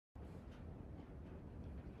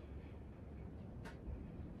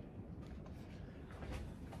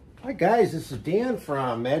Hi guys, this is Dan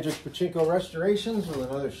from Magic Pachinko Restorations with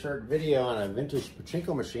another short video on a vintage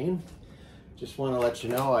Pachinko machine. Just want to let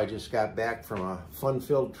you know I just got back from a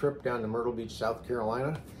fun-filled trip down to Myrtle Beach, South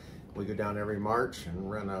Carolina. We go down every March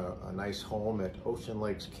and rent a nice home at Ocean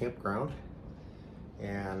Lakes Campground.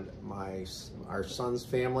 And our son's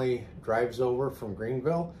family drives over from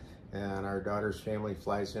Greenville, and our daughter's family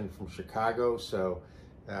flies in from Chicago. So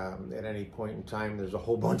at any point in time, there's a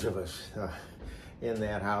whole bunch of us in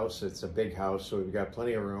that house. It's a big house, so we've got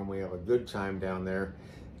plenty of room. We have a good time down there.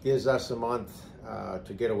 Gives us a month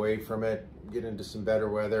to get away from it, get into some better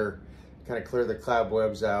weather, kind of clear the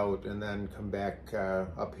cobwebs out, and then come back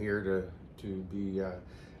up here to be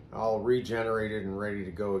all regenerated and ready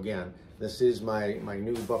to go again. This is my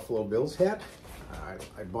new Buffalo Bills hat.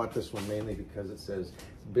 I bought this one mainly because it says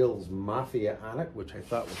Bills Mafia on it, which I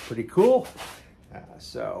thought was pretty cool.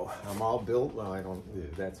 So I'm all built, well,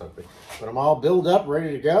 that's ugly, but I'm all built up,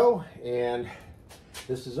 ready to go. And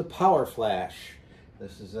this is a Power Flash.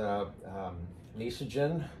 This is a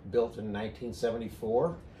Nisogen built in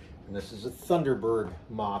 1974, and this is a Thunderbird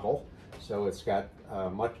model. So it's got a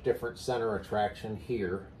much different center attraction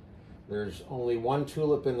here. There's only one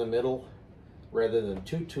tulip in the middle rather than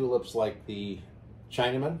two tulips like the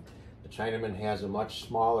Chinaman. The Chinaman has a much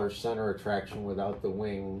smaller center attraction without the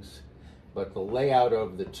wings. But the layout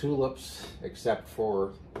of the tulips, except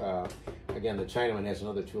for, again, the Chinaman has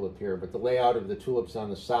another tulip here, but the layout of the tulips on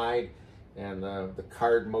the side and the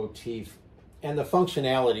card motif and the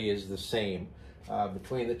functionality is the same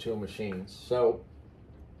between the two machines. So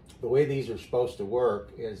the way these are supposed to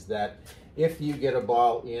work is that if you get a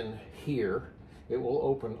ball in here, it will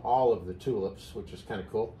open all of the tulips, which is kind of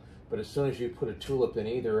cool. But as soon as you put a tulip in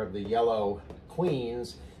either of the yellow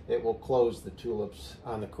queens, it will close the tulips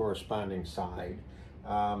on the corresponding side.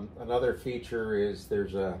 Another feature is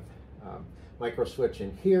there's a micro switch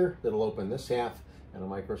in here that'll open this half, and a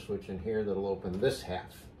micro switch in here that'll open this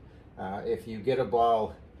half. If you get a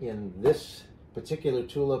ball in this particular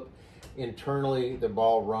tulip, internally the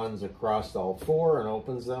ball runs across all four and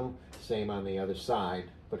opens them. Same on the other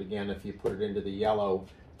side. But again, if you put it into the yellow,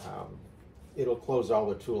 it'll close all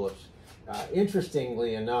the tulips.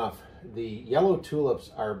 Interestingly enough, the yellow tulips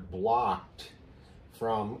are blocked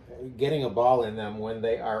from getting a ball in them when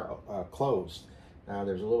they are closed. Now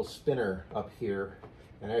there's a little spinner up here,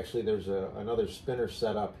 and actually there's another spinner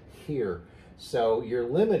set up here. So you're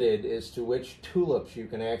limited as to which tulips you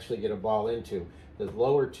can actually get a ball into. The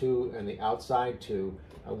lower two and the outside two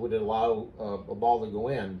would allow a ball to go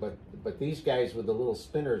in, but these guys with the little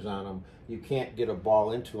spinners on them, you can't get a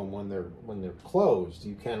ball into them when they're closed.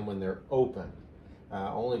 You can when they're open.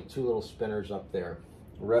 Only two little spinners up there.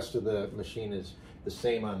 The rest of the machine is the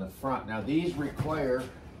same on the front. Now these require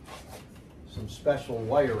some special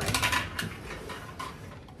wiring.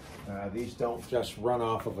 These don't just run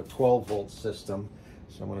off of a 12-volt system.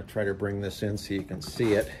 So I'm going to try to bring this in so you can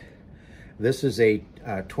see it. This is a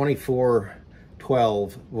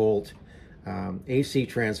 24-12-volt AC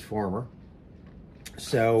transformer.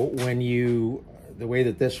 So the way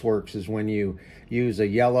that this works is when you use a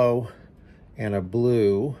yellow and a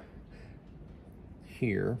blue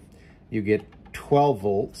here, you get 12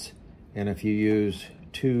 volts, and if you use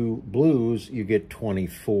two blues, you get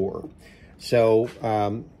 24. So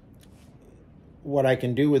what I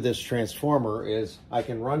can do with this transformer is I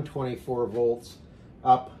can run 24 volts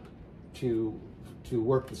up to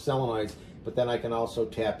work the solenoids, but then I can also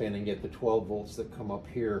tap in and get the 12 volts that come up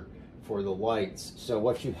here for the lights. So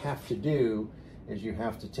what you have to do is you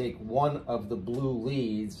have to take one of the blue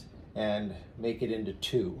leads and make it into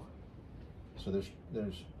two. So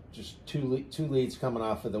there's just two leads coming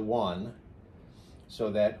off of the one, so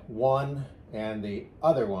that one and the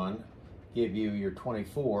other one give you your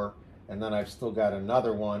 24, and then I've still got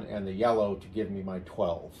another one and the yellow to give me my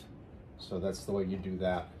 12. So that's the way you do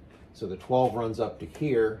that. So the 12 runs up to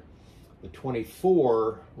here, the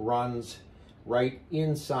 24 runs right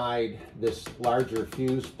inside this larger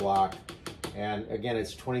fuse block, and again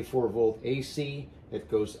it's 24 volt AC. It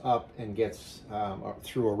goes up and gets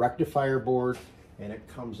through a rectifier board, and it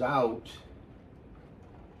comes out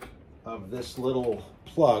of this little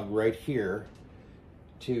plug right here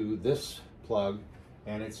to this plug,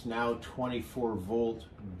 and it's now 24 volt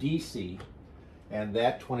DC, and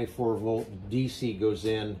that 24 volt DC goes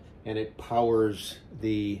in and it powers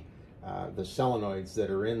the solenoids that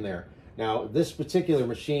are in there. Now this particular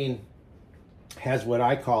machine has what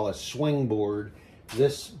I call a swing board.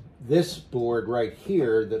 This board right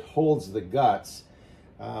here that holds the guts,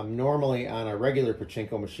 normally on a regular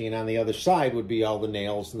Pachinko machine, on the other side would be all the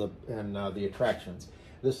nails and the attractions.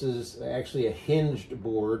 This is actually a hinged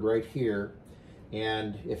board right here,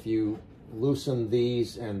 and if you loosen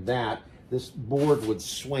these and that, this board would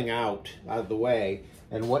swing out of the way,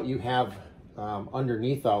 and what you have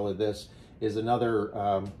underneath all of this is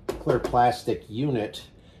another clear plastic unit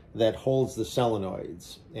that holds the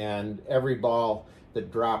solenoids, and every ball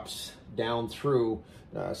that drops down through,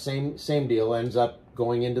 same deal, ends up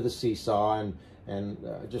going into the seesaw, and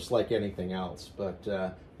just like anything else. But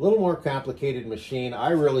a little more complicated machine. I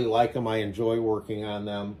really like them. I enjoy working on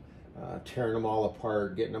them, tearing them all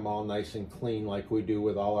apart, getting them all nice and clean like we do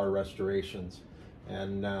with all our restorations,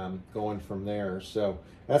 and going from there. So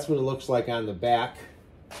that's what it looks like on the back.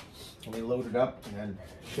 Let me load it up and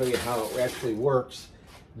show you how it actually works.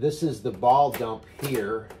 This is the ball dump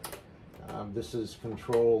here. This is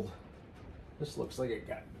controlled. This looks like it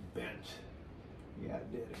got bent. Yeah,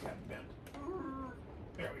 it did. It got bent.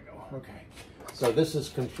 There we go. Okay. So this is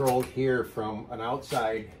controlled here from an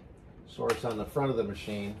outside source on the front of the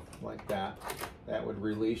machine, like that. That would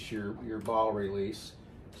release your ball release.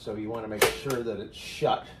 So you want to make sure that it's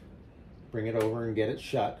shut. Bring it over and get it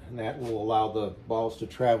shut, and that will allow the balls to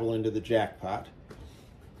travel into the jackpot.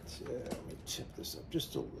 Let me tip this up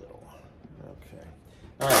just a little. Okay.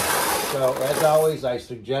 All right. So as always, I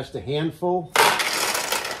suggest a handful,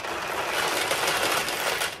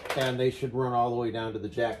 and they should run all the way down to the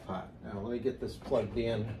jackpot. Now let me get this plugged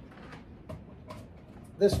in.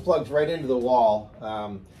 This plugs right into the wall.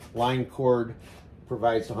 Line cord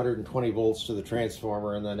provides 120 volts to the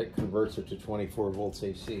transformer, and then it converts it to 24 volts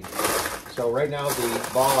AC. So right now the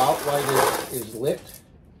ball out light is lit.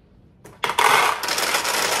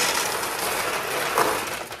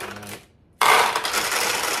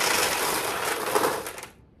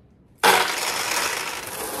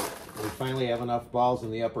 We finally have enough balls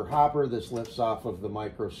in the upper hopper. This lifts off of the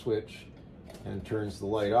micro switch and turns the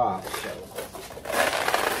light off. So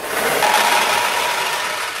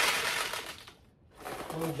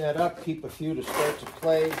load that up, keep a few to start to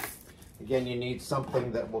play. Again, you need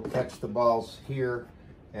something that will catch the balls here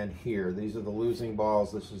and here. These are the losing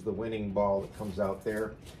balls. This is the winning ball that comes out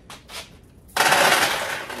there.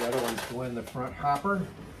 The other ones go in the front hopper.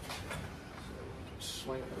 So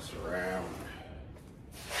swing this around.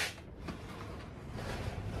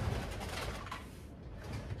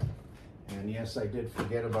 And yes, I did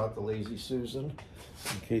forget about the Lazy Susan,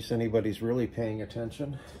 in case anybody's really paying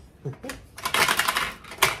attention. All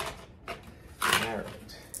right.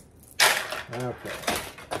 Okay.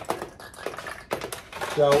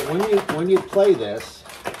 So when you play this,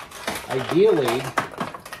 ideally,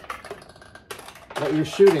 what you're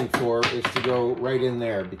shooting for is to go right in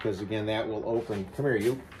there, because again, that will open. Come here,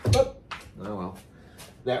 you. Oh well,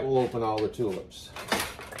 that will open all the tulips.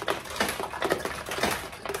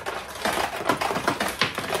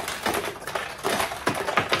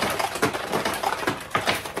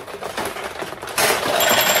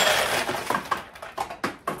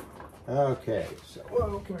 Okay, so,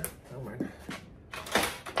 whoa, come here. Oh, man.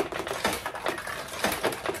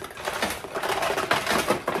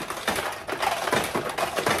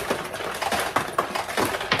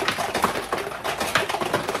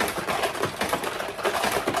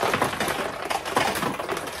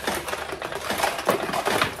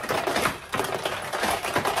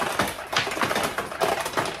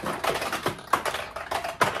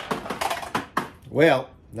 Well,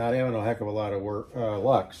 not having a heck of a lot of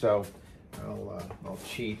luck, so I'll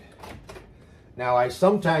cheat. Now, I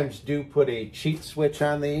sometimes do put a cheat switch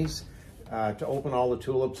on these to open all the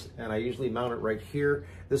tulips, and I usually mount it right here.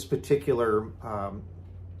 This particular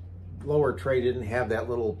lower tray didn't have that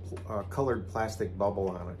little colored plastic bubble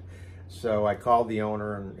on it. So I called the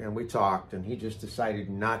owner and we talked, and he just decided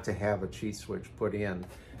not to have a cheat switch put in.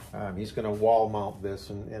 He's going to wall mount this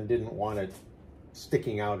and didn't want it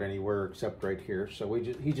sticking out anywhere except right here. So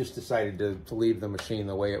he just decided to leave the machine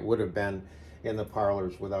the way it would have been in the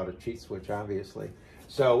parlors without a cheat switch, obviously.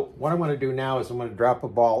 So what I'm going to do now is I'm going to drop a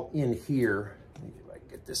ball in here. Let me see if I can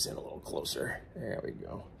get this in a little closer. There we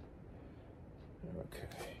go. Okay.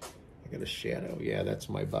 I got a shadow. Yeah, that's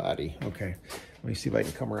my body. Okay. Let me see if I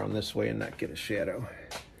can come around this way and not get a shadow.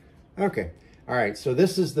 Okay. All right. So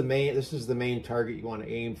this is the main target you want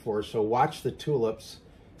to aim for. So watch the tulips.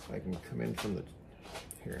 If I can come in from the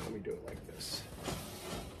here, let me do it like this.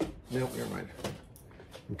 Nope, never mind.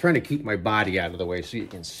 I'm trying to keep my body out of the way so you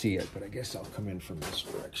can see it, but I guess I'll come in from this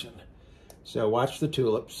direction. So watch the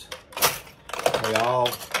tulips. They all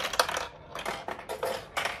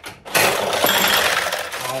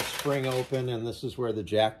spring open, and this is where the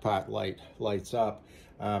jackpot lights up.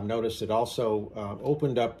 Notice it also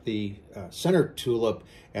opened up the center tulip,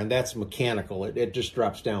 and that's mechanical. It just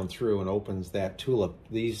drops down through and opens that tulip.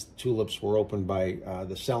 These tulips were opened by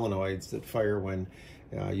the solenoids that fire when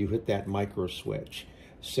you hit that micro switch.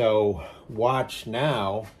 So watch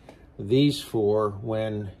now these four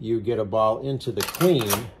when you get a ball into the queen.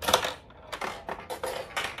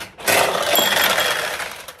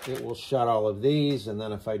 It will shut all of these, and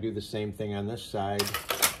then if I do the same thing on this side,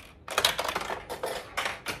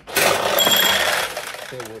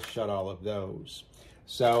 it will shut all of those.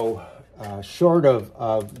 So short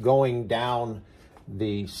of going down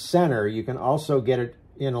the center, you can also get it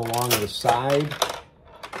in along the side.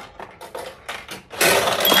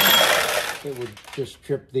 It would just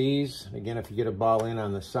trip these. Again, if you get a ball in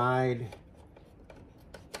on the side.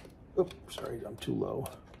 Oops, sorry, I'm too low.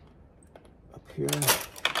 Up here,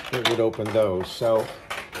 it would open those. So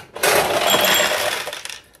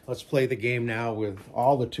let's play the game now with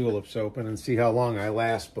all the tulips open and see how long I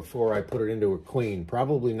last before I put it into a queen.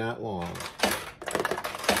 Probably not long.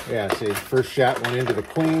 Yeah, see, first shot went into the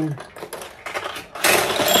queen,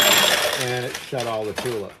 and it shut all the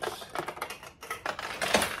tulips.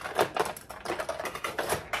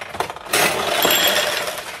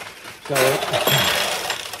 So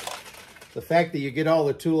the fact that you get all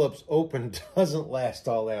the tulips open doesn't last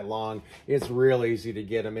all that long. It's real easy to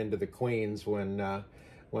get them into the queens when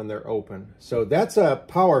they're open. So that's a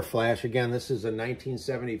power flash. Again, this is a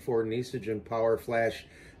 1974 Nisogen power flash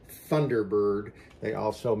Thunderbird. They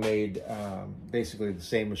also made basically the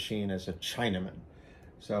same machine as a Chinaman.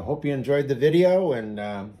 So I hope you enjoyed the video,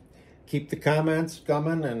 and keep the comments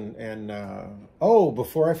coming. And oh,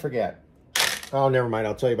 before I forget, oh, never mind.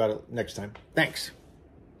 I'll tell you about it next time. Thanks.